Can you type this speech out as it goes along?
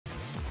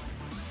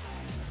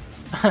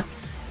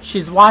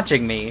She's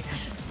watching me.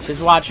 She's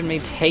watching me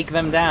take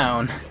them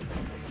down.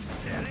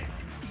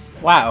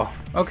 Wow.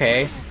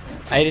 Okay.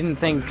 I didn't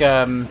think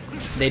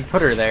they'd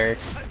put her there.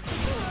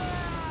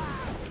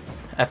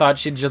 I thought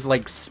she'd just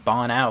like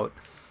spawn out.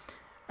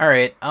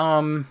 Alright,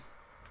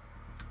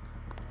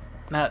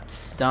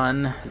 that's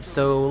done.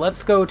 So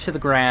let's go to the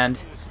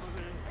Grand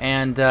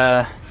and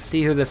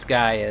see who this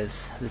guy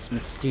is. This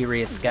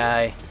mysterious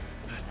guy.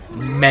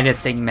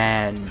 Menacing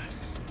man.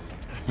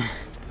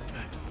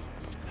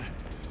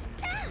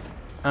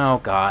 Oh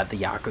god, the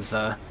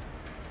Yakuza.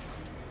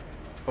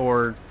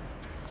 Or...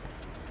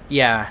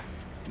 yeah.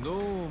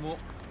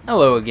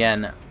 Hello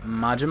again,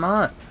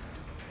 Majima.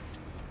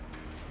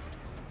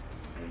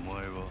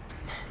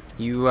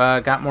 You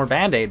got more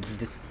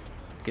band-aids.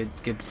 Good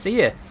to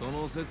see you.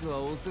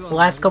 The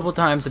last couple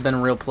times have been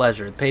a real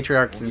pleasure. The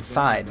Patriarch's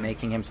inside,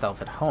 making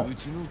himself at home.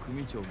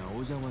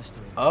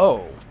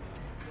 Oh.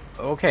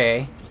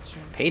 Okay.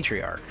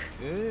 Patriarch.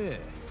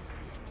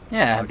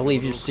 Yeah, I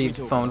believe you received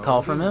a phone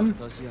call from him.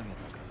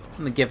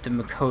 From the gift of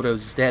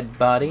Makoto's dead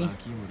body.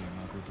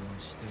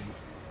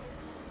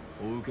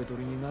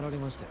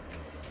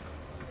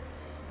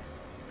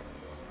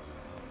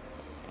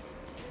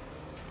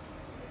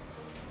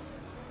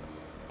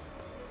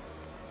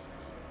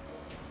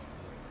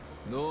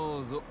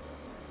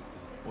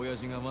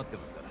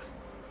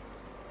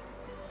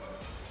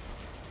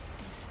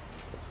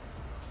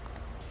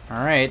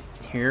 Alright,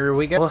 here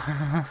we go.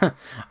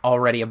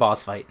 Already a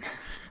boss fight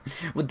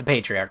with the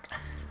Patriarch.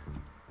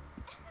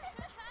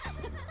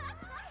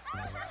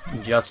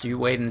 Just you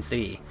wait and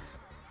see.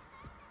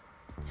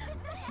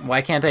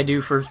 Why can't I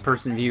do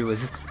first-person view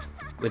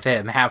with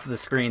him? Half of the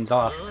screen's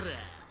off.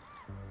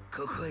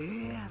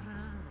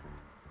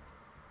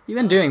 You've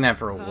been doing that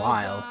for a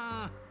while.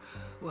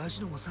 I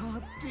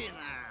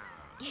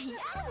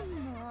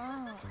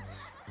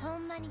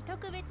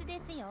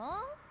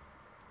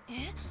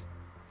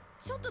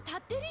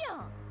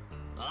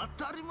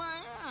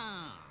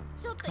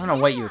don't know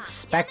what you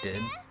expected.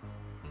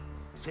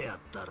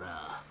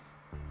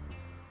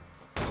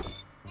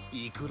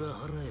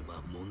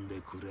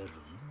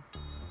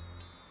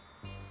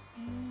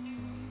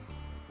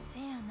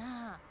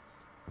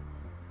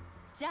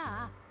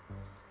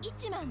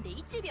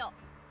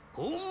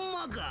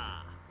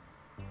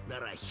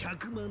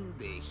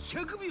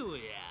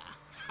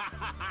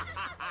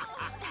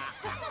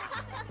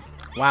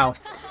 Wow.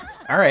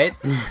 Alright.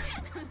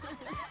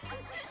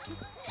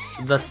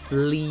 The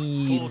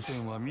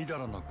sleeves.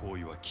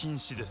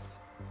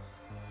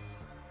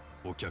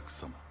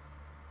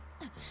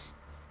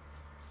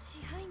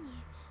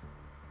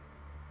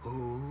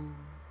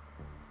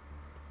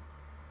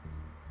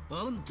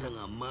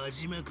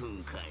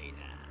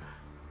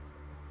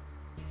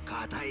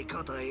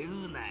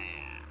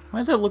 Why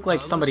does it look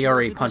like somebody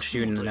already punched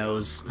you in the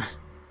nose?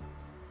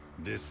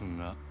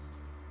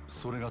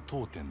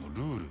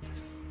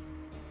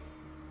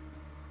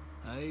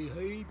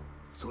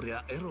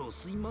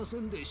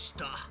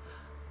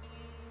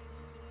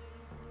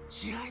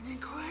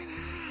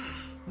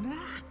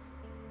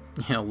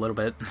 Yeah, a little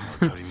bit.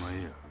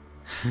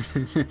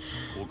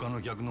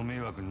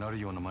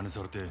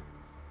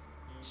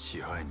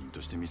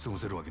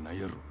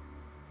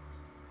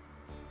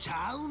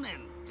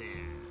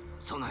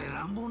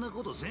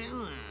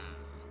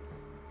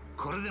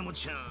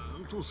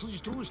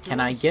 Can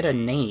I get a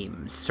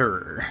name,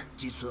 sir?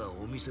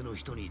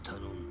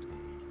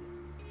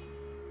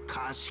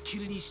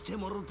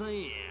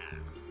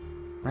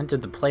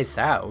 Rented the place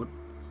out.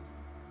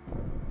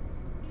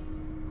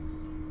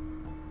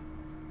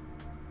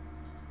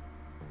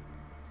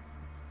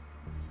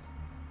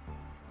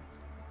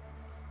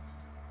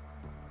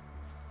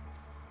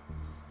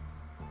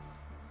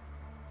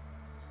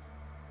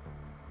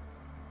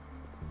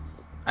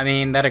 I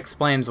mean, that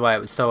explains why it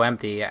was so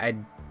empty. I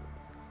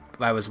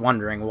was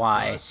wondering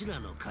why.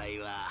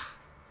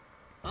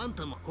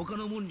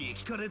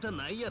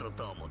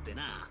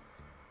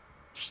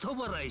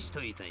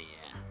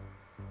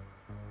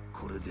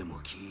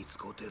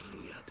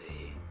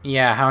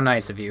 Yeah, how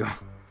nice of you.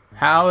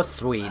 How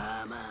sweet.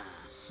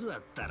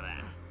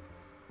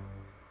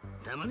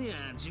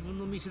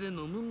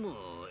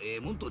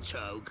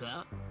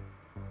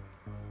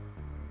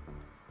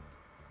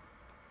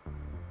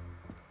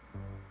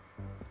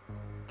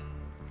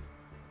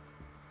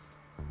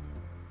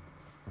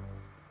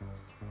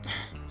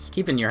 Just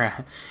keeping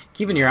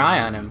your eye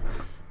on him.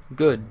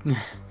 Good,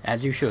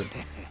 as you should.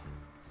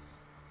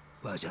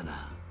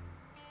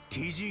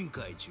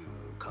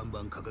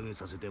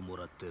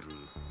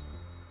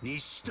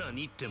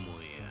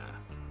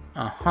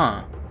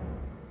 Uh-huh.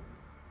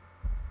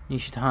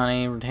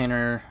 Nishitani,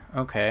 retainer,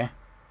 okay.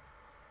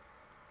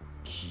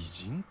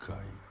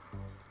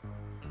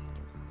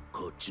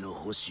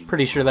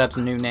 Pretty sure that's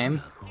a new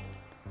name.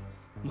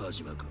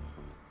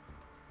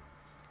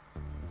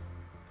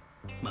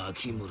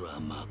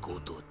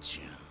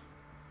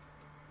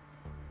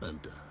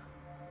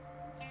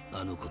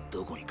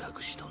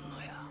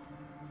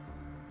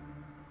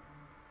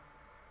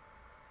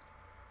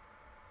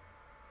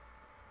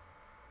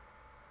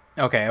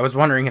 Okay, I was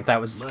wondering if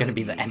that was going to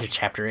be the end of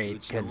Chapter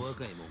 8, because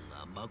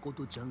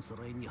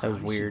that was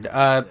weird.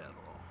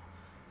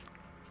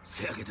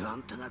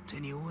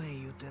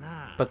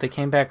 But they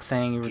came back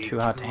saying you were too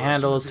hot to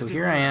handle, so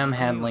here I am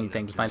handling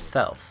things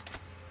myself.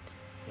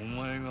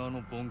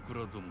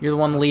 You're the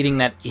one leading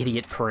that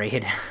idiot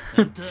parade.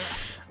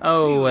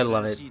 Oh, I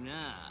love it.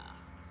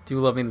 Do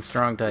loving the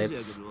strong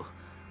types.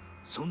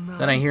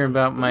 Then I hear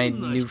about my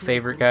new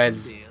favorite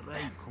guys.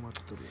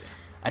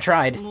 I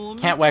tried.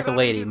 Can't whack a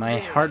lady. My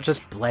heart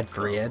just bled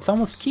for you. It's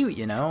almost cute,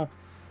 you know?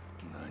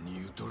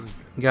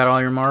 You got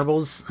all your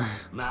marbles?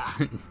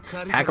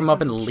 Pack them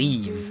up and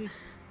leave.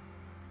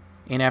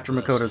 And after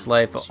Makoto's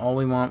life, all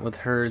we want with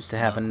her is to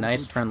have a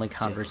nice, friendly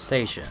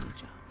conversation.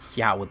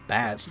 Yeah, with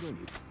bats.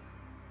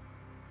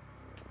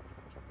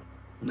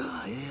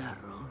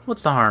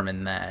 What's the harm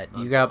in that?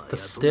 You got the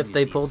stiff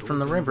they pulled from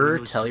the river,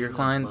 tell your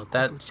client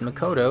that's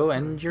Makoto,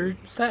 and you're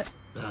set.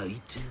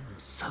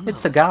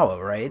 It's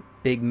Sagawa, right?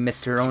 Big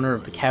Mr. Owner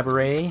of the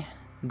cabaret.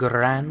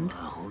 Grand.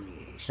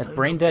 That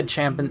brain-dead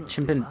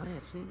chimpin...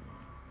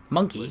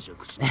 Monkey?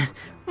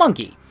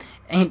 Monkey!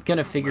 Ain't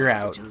gonna figure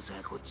out.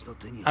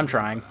 I'm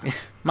trying.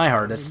 My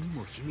hardest.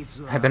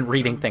 I've been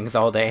reading things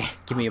all day.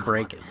 Give me a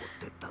break.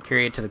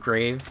 Carry it to the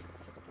grave.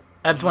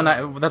 That's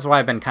why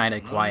I've been kind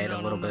of quiet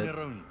a little bit.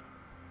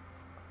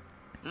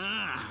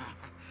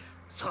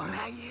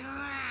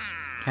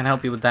 Can't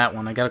help you with that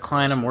one. I got a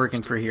client I'm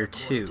working for here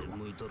too.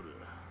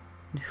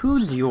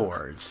 Who's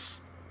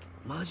yours?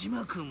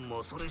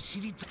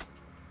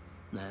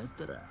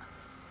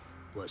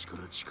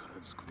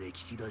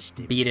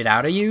 Beat it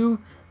out of you?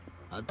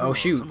 Oh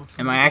shoot,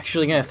 am I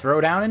actually gonna throw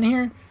down in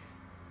here?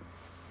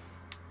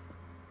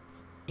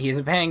 He's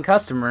a paying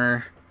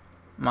customer,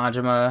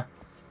 Majima.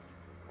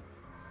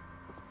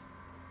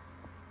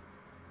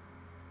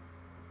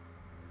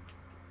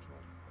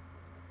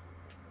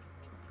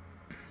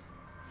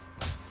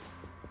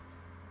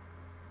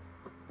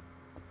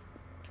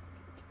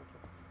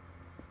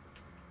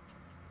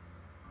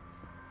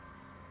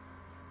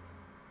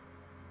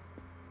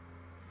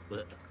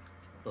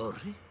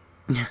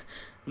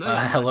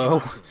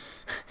 Hello?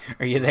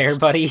 Are you there,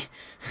 buddy?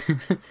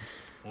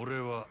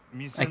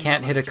 I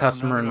can't hit a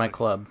customer in my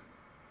club.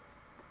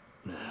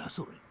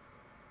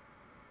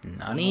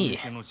 Nani?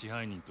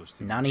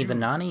 Nani the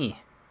Nani?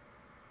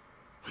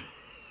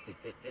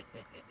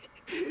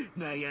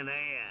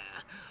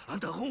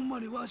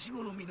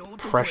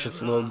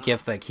 Precious little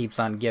gift that keeps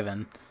on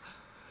giving.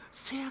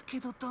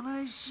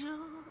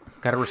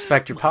 Gotta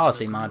respect your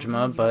policy,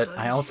 Majima, but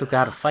I also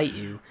gotta fight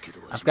you.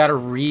 I've got a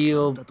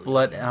real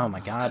blood... Oh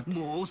my god. I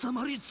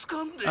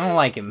don't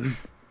like him.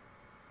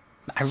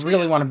 I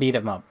really want to beat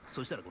him up.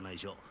 I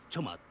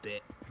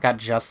got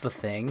just the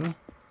thing.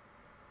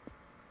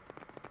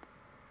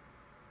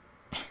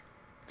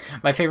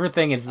 My favorite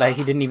thing is that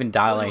he didn't even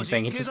dial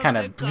anything. He just kind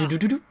of...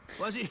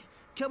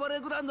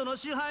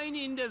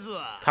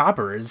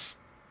 Coppers?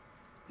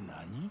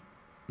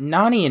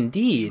 Nani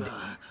indeed.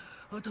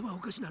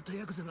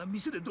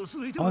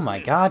 Oh my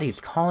god, he's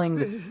calling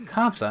the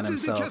cops on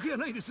himself.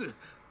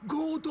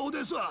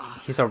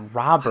 He's a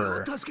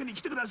robber.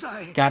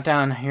 Got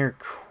down here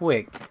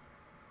quick.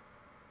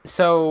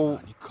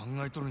 So...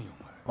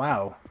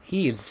 Wow,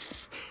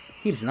 he's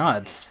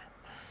nuts.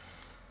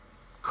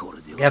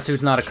 Guess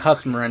who's not a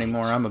customer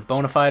anymore? I'm a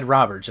bona fide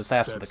robber. Just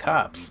ask for the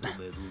cops.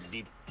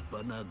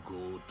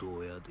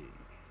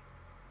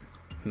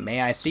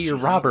 May I see your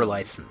robber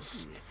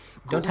license?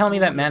 Don't tell me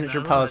that manager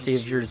policy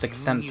of yours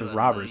extends to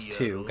robbers,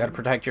 too. Gotta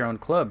protect your own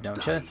club,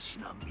 don't you?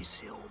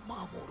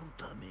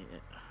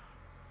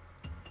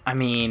 I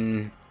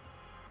mean...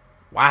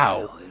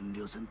 Wow.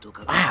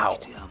 Wow.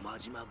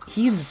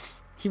 He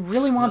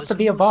really wants to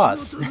be a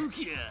boss.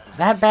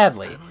 That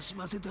badly.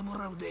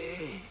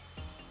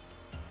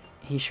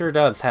 He sure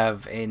does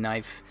have a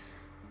knife.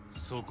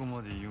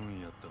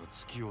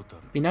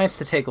 Be nice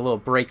to take a little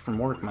break from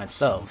work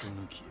myself.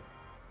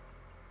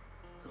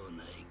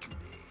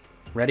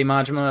 Ready,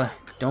 Majima?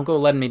 Don't go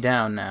letting me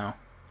down now.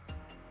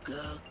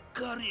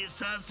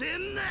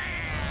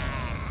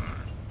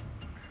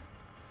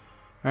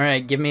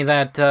 Alright, give me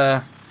that,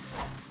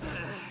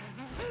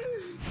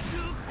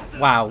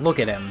 Wow, look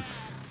at him.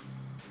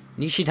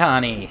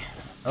 Nishitani.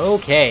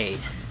 Okay.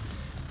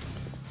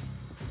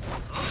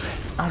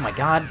 Oh my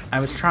god,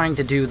 I was trying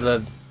to do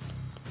the...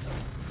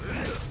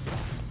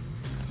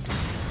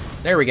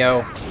 There we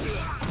go.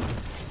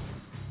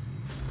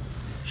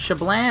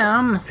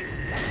 Shablam!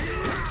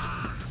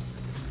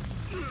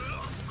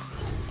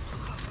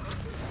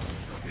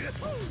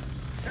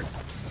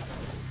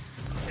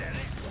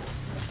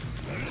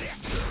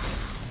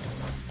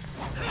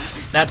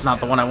 That's not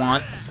the one I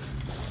want.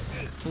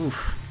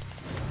 Oof.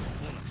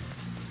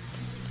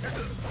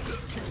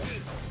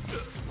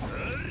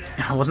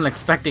 I wasn't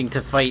expecting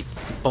to fight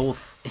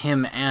both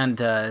him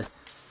and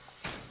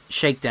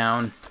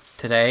Shakedown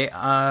today.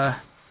 Yeah,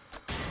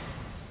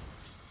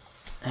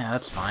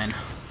 that's fine.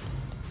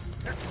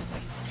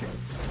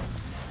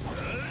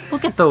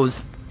 Look at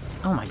those.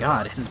 Oh my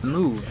god, his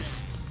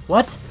moves.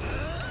 What?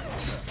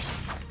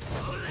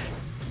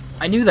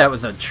 I knew that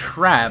was a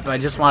trap. I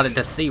just wanted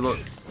to see what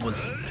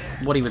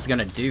he was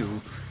gonna do.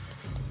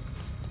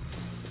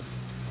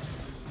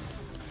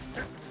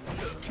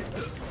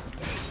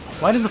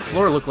 Why does the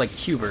floor look like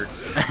Cubert?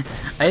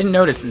 I didn't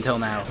notice until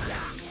now.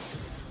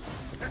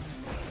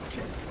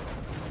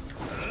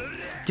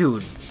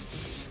 Dude.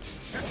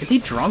 Is he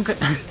drunk?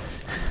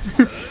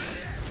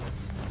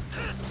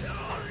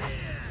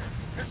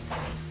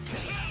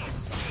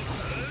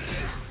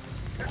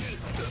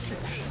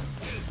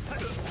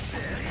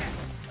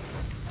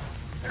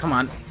 Come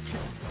on.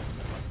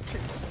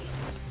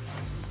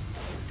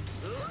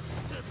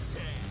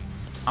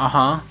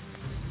 Uh-huh.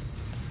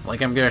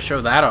 Like I'm gonna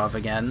show that off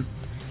again.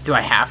 Do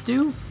I have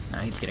to? No,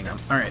 he's getting up.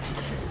 Alright.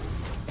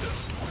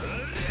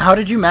 How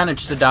did you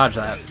manage to dodge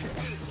that?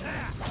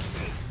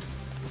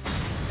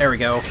 There we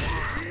go.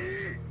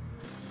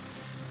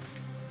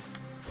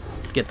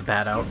 Let's get the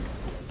pad out.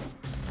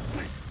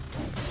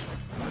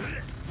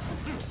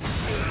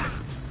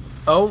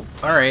 Oh,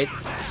 alright.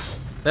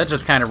 That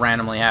just kind of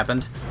randomly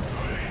happened.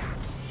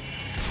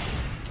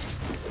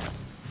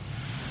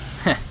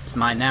 It's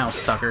mine now,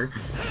 sucker.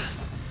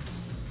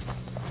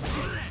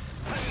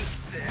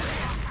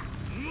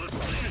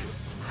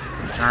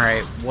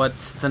 Alright,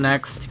 what's the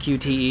next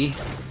QTE?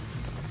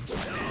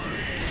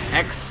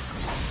 X.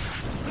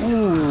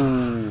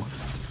 Ooh.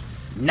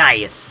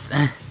 Nice.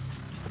 I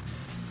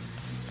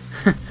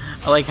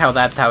like how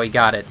that's how he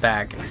got it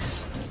back.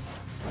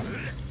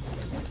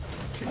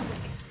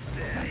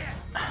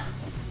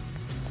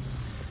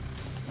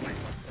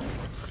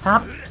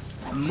 Stop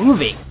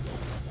moving.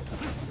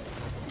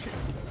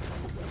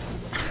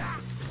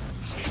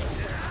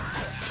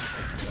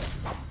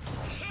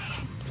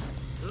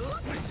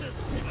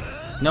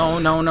 No,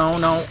 no, no,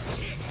 no.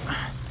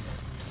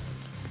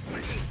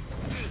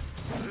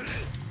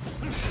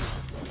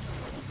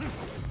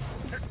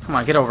 Come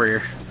on, get over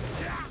here.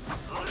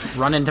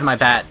 Run into my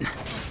bat.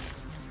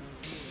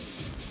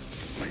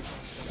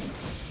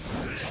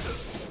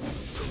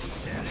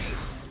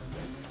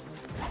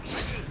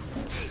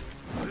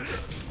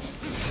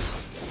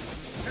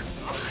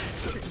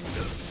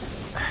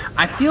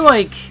 I feel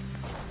like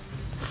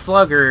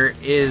Slugger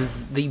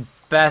is the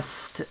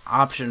best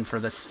option for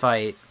this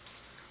fight.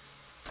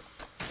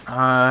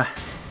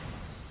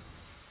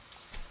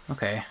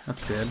 Okay,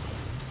 that's good.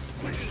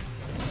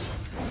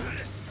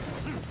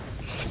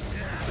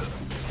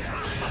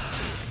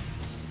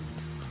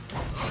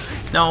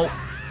 No.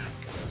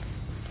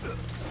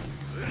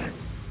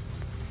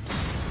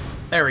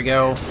 There we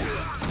go.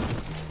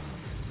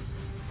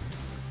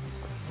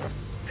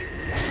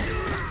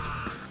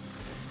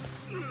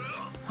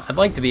 I'd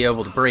like to be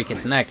able to break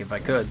its neck if I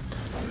could.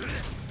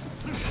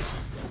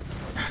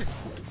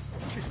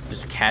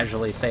 Just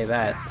casually say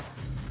that.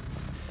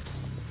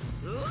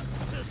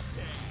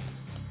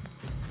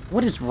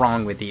 What is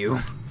wrong with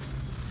you?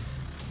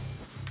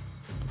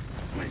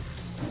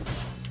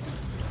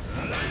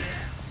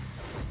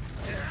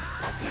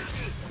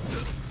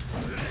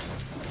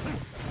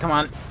 Come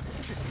on.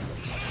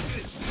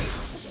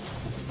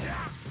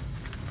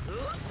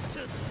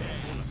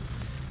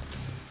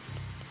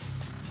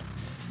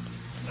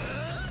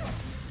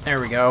 There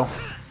we go.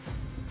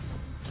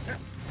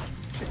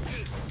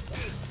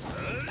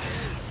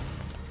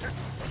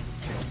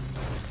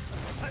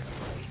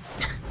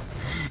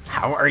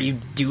 How are you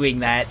doing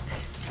that?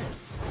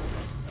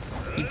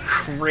 You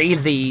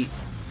crazy...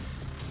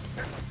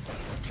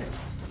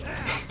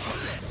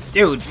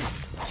 Dude,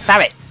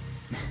 stop it!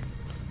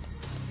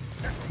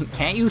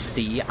 Can't you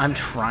see I'm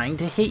trying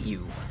to hit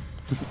you?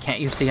 Can't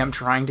you see I'm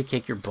trying to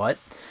kick your butt?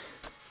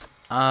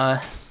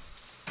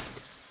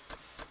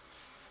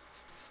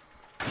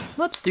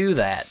 Let's do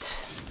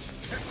that.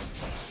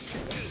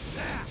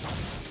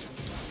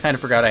 Kind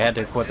of forgot I had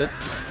to equip it.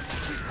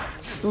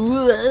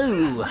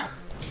 Whoa!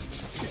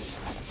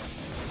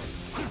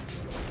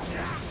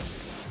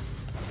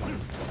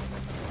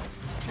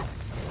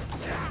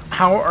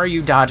 How are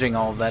you dodging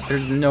all of that?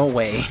 There's no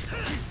way.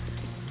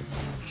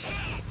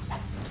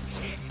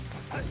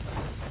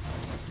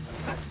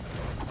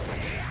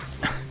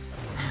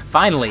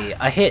 Finally,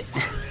 a hit.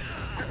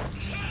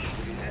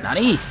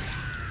 Nani?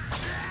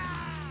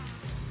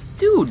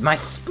 Dude, my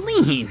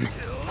spleen!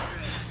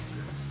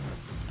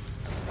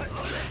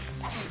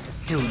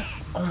 Dude,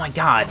 oh my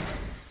god.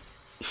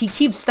 He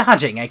keeps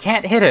dodging, I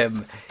can't hit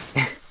him.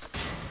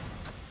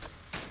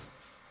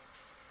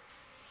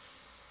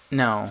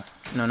 No,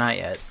 no, not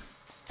yet.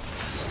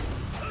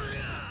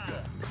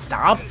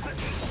 Stop.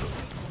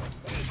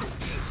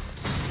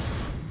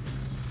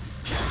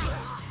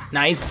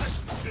 Nice.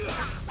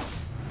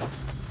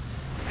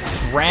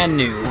 Brand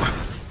new.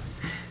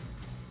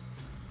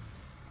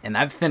 And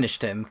I've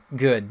finished him.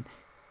 Good.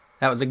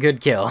 That was a good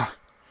kill.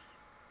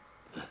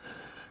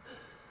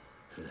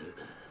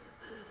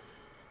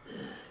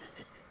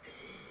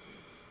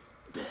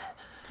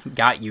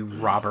 Got you,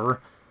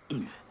 robber.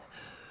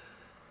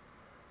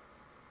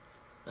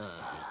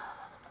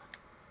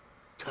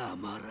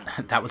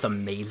 That was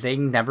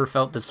amazing. Never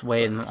felt this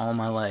way in all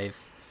my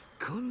life.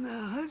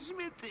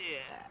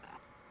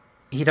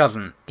 He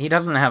doesn't. He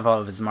doesn't have all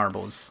of his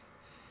marbles.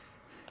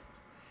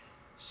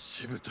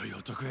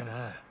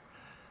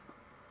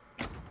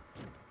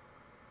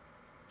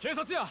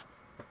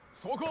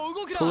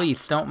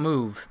 Police, don't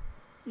move.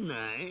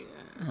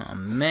 Oh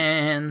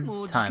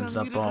man, time's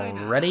up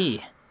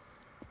already.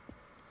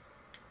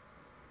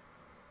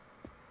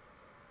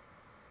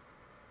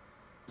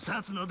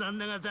 I'm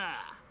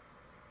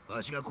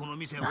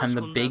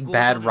the big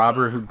bad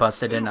robber who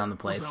busted in on the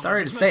place.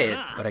 Sorry to say it,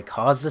 but I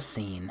caused a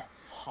scene.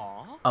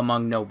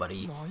 Among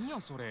nobody.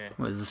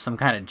 Was this some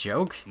kind of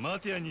joke?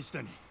 Let's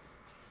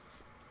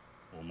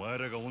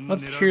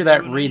hear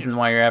that reason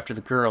why you're after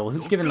the girl.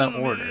 Who's giving the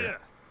order?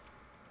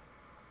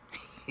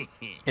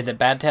 Is it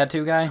Bad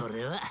Tattoo Guy?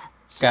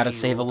 Gotta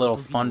save a little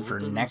fun for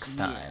next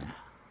time.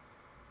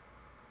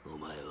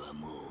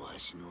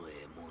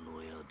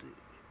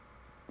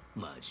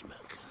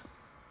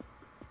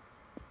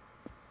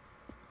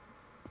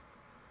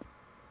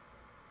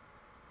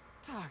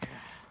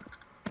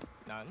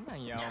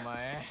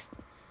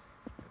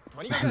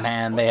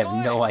 Man, they have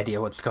no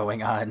idea what's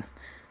going on.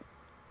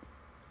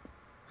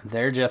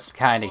 They're just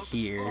kind of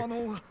here.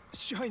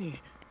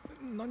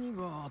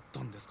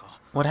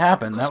 What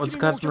happened? That was the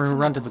customer who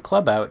rented the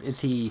club out.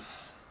 Is he...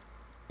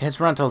 His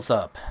rental's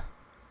up.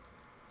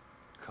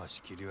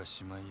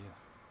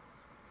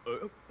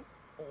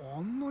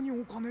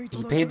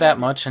 He paid that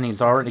much and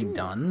he's already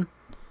done?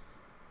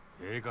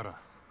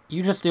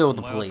 You just deal with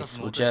the police,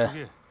 would ya?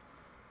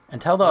 And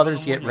tell the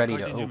others to get ready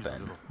to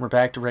open. We're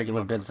back to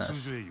regular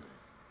business.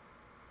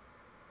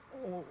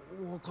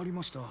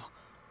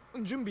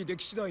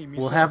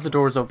 We'll have the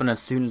doors open as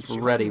soon as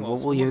we're ready.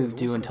 What will you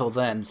do until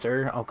then,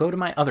 sir? I'll go to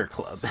my other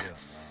club.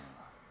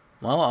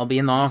 Well, I'll be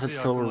in the office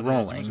till we're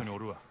rolling.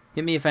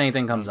 Hit me if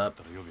anything comes up.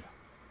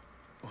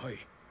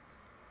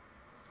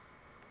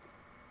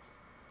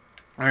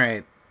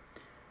 Alright.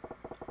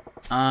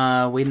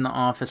 Wait in the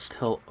office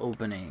till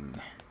opening.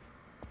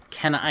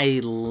 Can I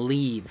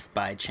leave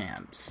by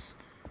chance?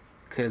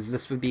 Because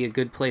this would be a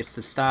good place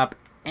to stop,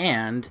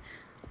 and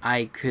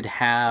I could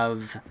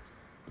have,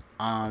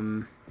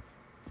 I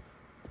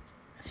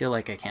feel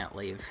like I can't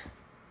leave.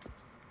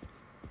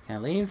 Can I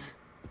leave?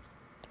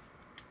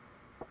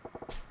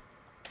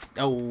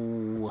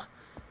 Oh.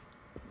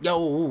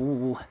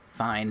 Yo.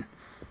 Fine.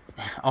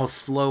 I'll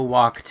slow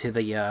walk to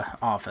the,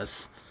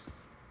 office.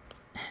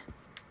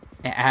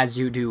 As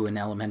you do in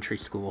elementary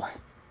school.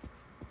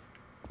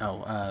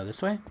 Oh,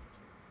 this way?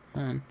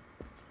 Oh,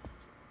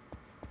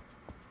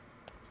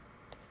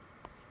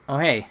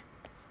 hey.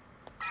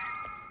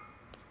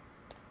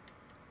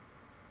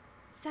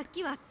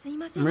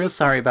 I'm real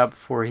sorry about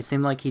before. He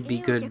seemed like he'd be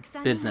good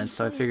business,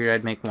 so I figured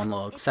I'd make one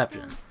little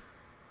exception.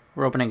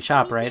 We're opening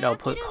shop, right? I'll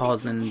put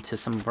calls in to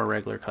some of our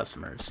regular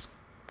customers.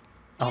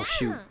 Oh,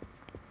 shoot.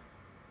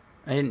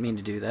 I didn't mean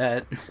to do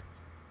that.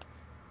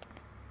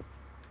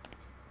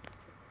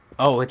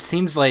 Oh, it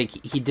seems like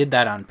he did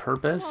that on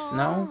purpose?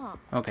 No?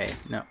 Okay,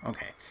 no,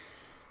 okay.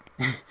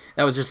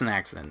 That was just an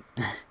accident.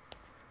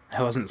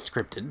 That wasn't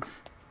scripted.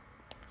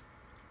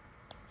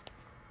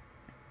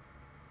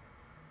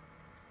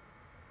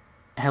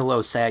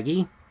 Hello,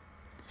 Saggy.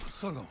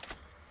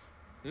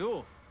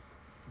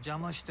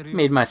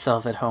 Made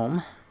myself at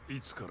home.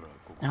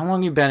 How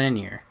long you been in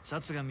here?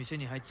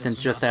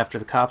 Since just after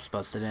the cops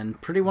busted in.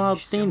 Pretty wild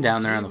scene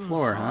down there on the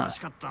floor, huh?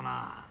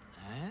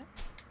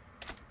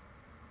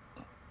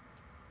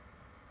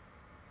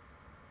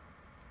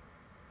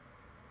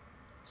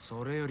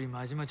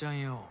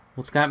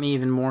 What's got me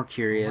even more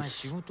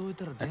curious,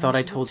 I thought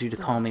I told you to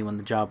call me when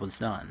the job was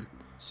done.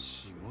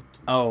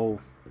 Oh,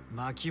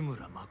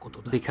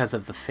 because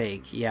of the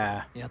fake,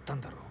 yeah.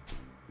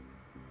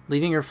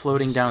 Leaving her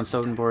floating down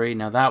Sodenbori,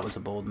 now that was a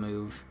bold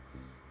move.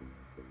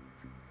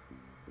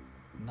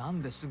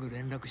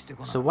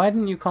 So why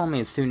didn't you call me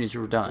as soon as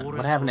you were done?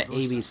 What happened to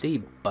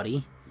ABC,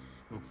 buddy?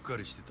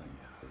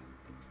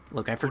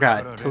 Look, I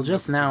forgot. Till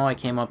just now I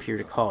came up here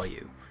to call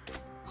you.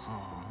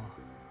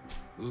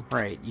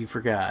 Right, you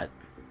forgot.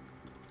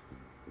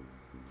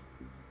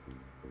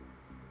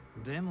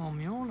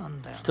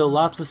 Still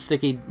lots of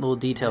sticky little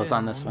details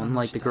on this one,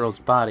 like the girl's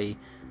body.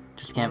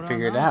 Just can't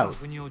figure it out.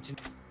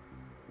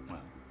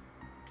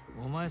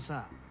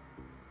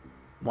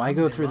 Why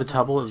go through the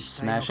trouble of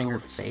smashing her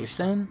face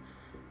in?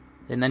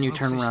 And then you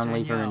turn around and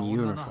leave her in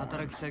uniform.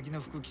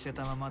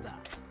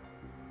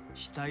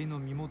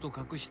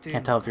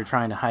 Can't tell if you're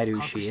trying to hide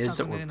who she is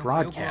or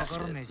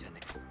broadcast it.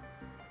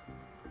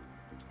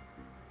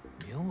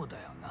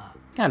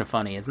 Kind of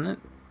funny, isn't it?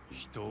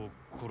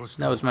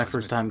 That was my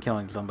first time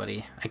killing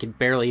somebody. I could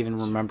barely even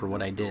remember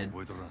what I did.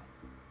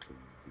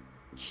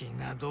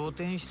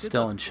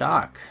 Still in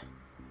shock.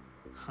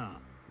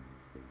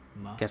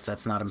 Guess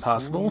that's not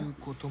impossible.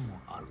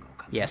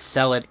 Yeah,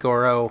 sell it,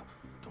 Goro.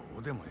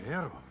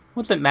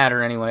 What's it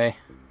matter anyway?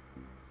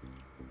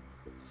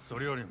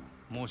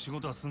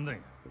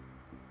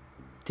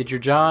 Did your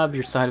job,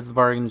 your side of the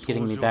bargain is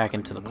getting me back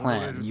into the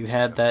clan. You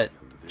had that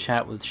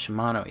chat with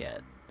Shimano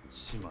yet?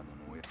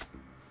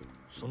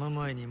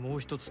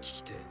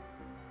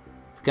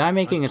 The guy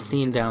making a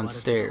scene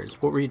downstairs.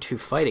 What were you two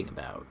fighting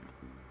about?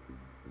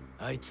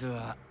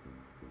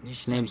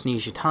 His name's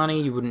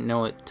Nishitani. You wouldn't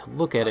know it to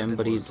look at him,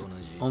 but he's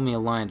Omi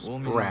Alliance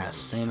brass,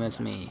 same as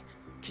me.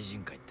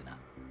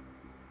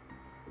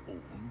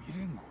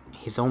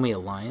 He's Omi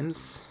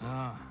Alliance?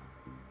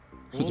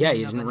 Yeah,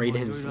 you didn't read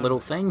his little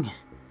thing?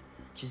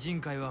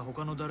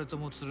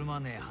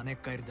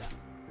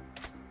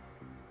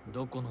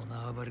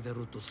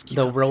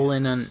 They'll roll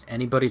in on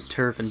anybody's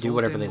turf and do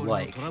whatever they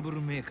like.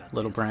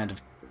 Little band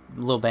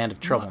of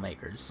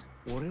troublemakers.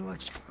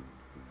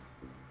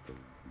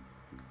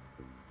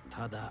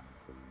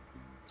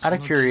 Out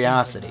of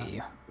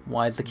curiosity,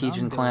 why is the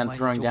Kijin clan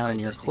throwing down in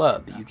your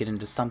club? You get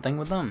into something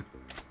with them?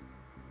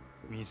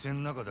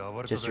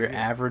 Just your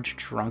average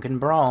drunken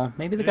brawl.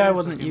 Maybe the guy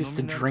wasn't used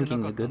to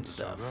drinking the good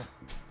stuff.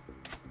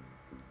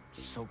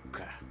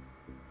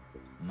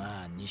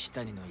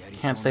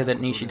 Can't say that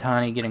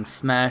Nishitani getting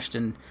smashed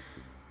and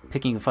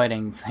picking a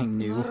fighting thing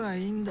new.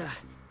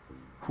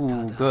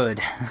 Ooh,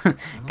 good.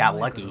 Got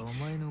lucky.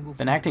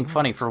 Been acting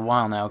funny for a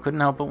while now.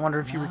 Couldn't help but wonder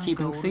if you were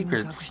keeping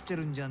secrets.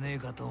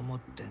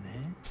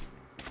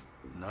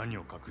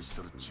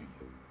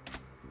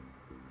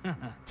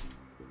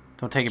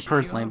 Don't take it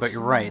personally, but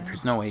you're right.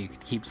 There's no way you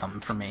could keep something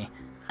from me.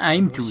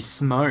 I'm too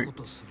smart.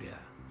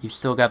 You've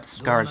still got the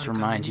scars to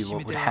remind you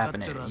what would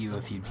happen to you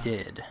if you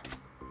did.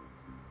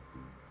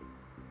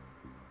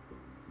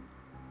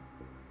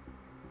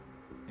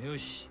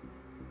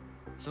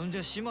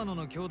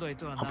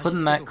 I'll put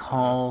in that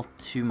call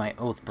to my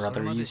oath,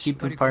 brother. You keep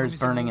the fires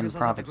burning and the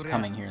profits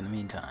coming here in the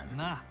meantime.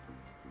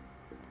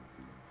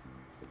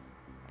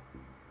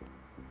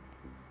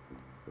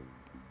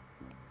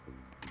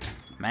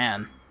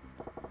 Man.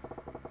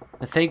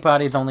 The fake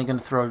body's only going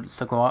to throw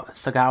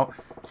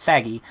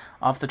Saggy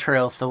off the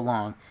trail so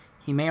long.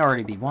 He may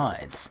already be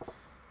wise.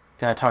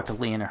 Gotta talk to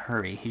Lee in a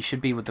hurry. He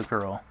should be with the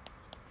girl.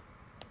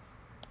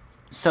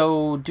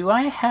 So, do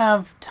I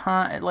have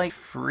time, like,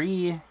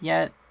 free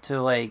yet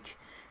to, like,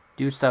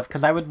 do stuff?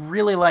 Because I would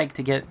really like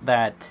to get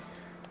that,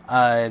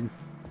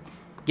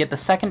 get the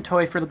second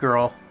toy for the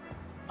girl,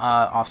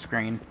 off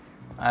screen,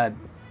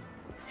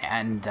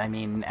 and, I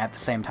mean, at the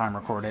same time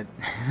record it,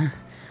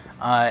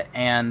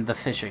 and the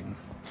fishing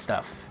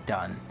stuff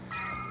done.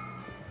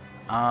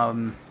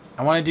 I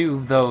want to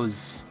do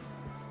those,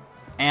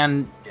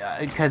 and,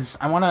 because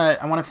I want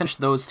to finish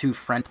those two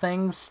friend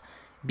things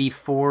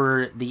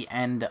before the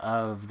end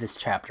of this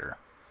chapter.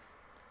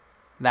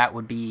 That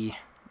would be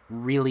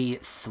really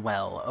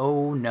swell.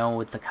 Oh no,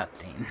 it's a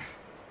cutscene.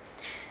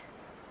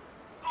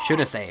 Should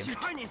have saved.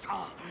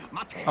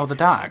 Oh, the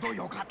dock.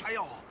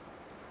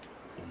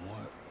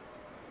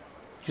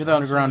 You're the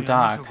underground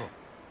dock.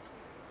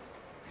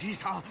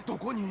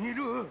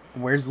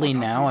 Where's Lee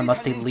now? I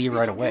must see Lee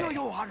right away.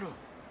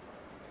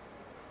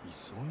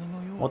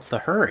 What's the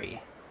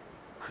hurry?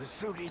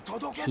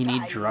 He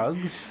need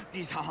drugs?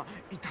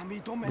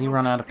 Lee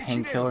run out of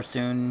painkiller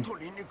soon.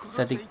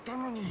 Said he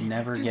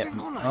never get...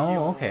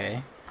 Oh,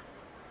 okay.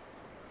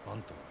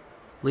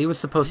 Lee was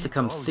supposed to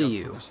come see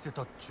you.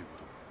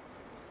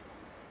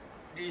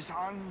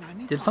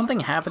 Did something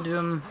happen to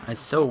him? I'm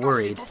so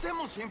worried.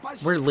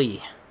 Where's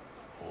Lee?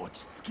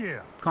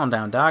 Calm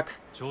down, Doc.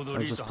 I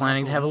was just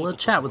planning to have a little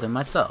chat with him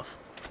myself.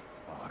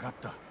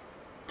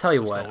 Tell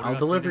you what, I'll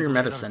deliver your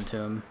medicine to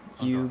him.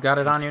 You got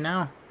it on you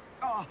now?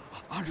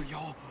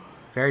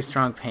 Very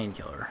strong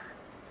painkiller.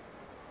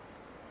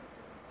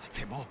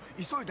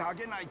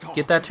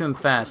 Get that to him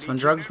fast. When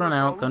drugs run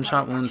out,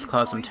 gunshot wounds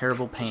cause some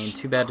terrible pain.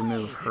 Too bad to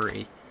move.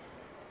 Hurry.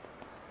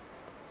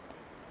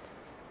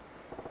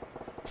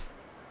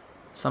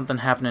 Something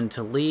happening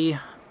to Lee.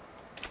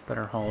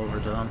 Better haul over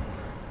to them.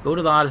 Go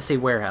to the Odyssey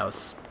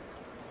warehouse.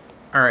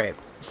 Alright,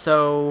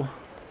 so...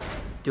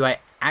 do I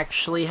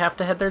actually have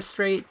to head there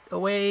straight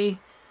away?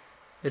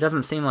 It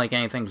doesn't seem like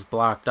anything's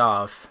blocked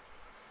off.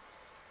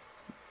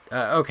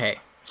 Okay,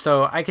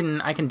 so I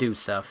can do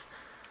stuff.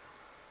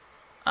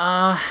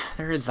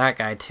 There is that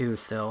guy too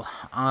still.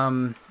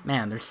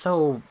 Man, there's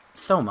so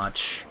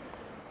much.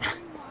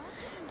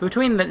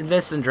 Between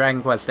this and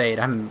Dragon Quest VIII,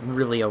 I'm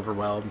really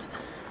overwhelmed.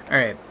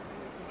 Alright.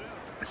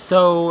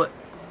 So,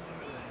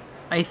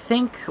 I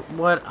think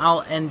what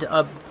I'll end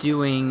up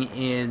doing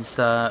is,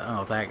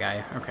 oh, that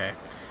guy, okay.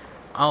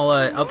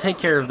 I'll take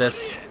care of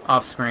this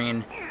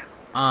off-screen.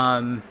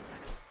 But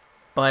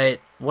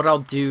what I'll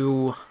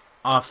do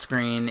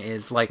off-screen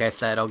is, like I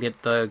said, I'll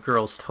get the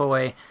girl's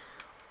toy,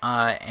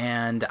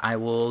 and I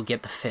will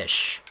get the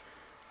fish.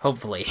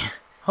 Hopefully.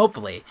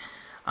 Hopefully.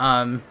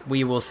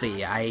 We will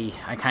see. I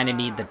kind of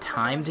need the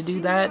time to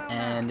do that,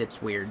 and it's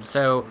weird.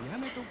 So,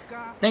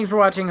 thanks for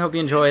watching. Hope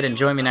you enjoyed, and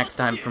join me next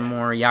time for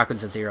more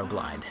Yakuza 0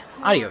 Blind.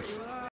 Adios.